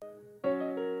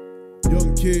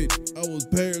Young kid, I was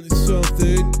barely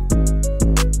something.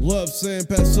 Love sand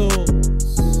pencils,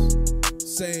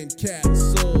 sand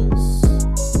castles.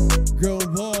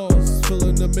 Growing walls,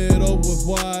 filling the middle with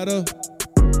water.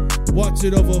 Watch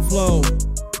it overflow.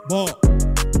 Ball.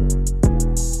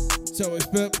 That's how I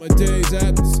spent my days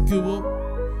at the school.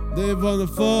 Live on the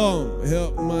farm,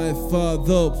 help my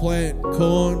father plant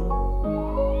corn.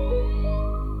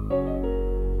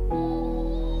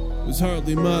 It was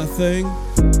hardly my thing.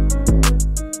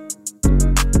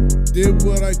 Did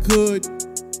what I could,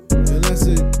 and I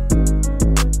said,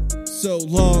 so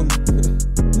long,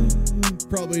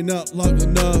 probably not long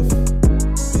enough.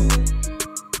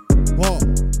 Ball.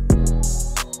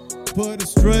 Put a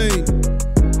strain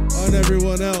on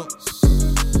everyone else,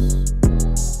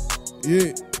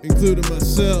 yeah, including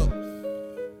myself.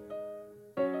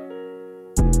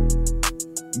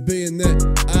 Being that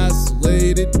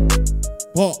isolated,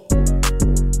 Paul.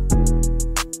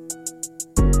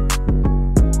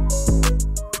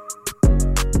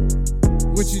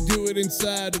 What you doing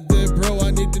inside of there, bro?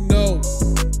 I need to know.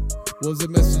 Was a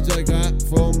message I got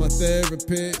from my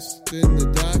therapist and the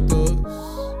doctors.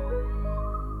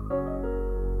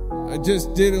 I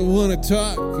just didn't want to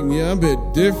talk, and yeah, I'm a bit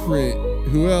different.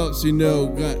 Who else you know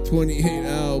got 28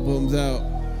 albums out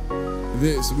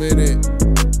this minute?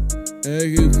 Hey,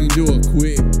 you can do a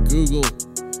quick Google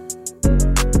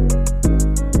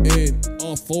and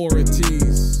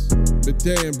authorities. But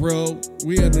damn, bro,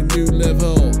 we on a new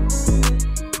level.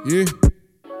 Yeah.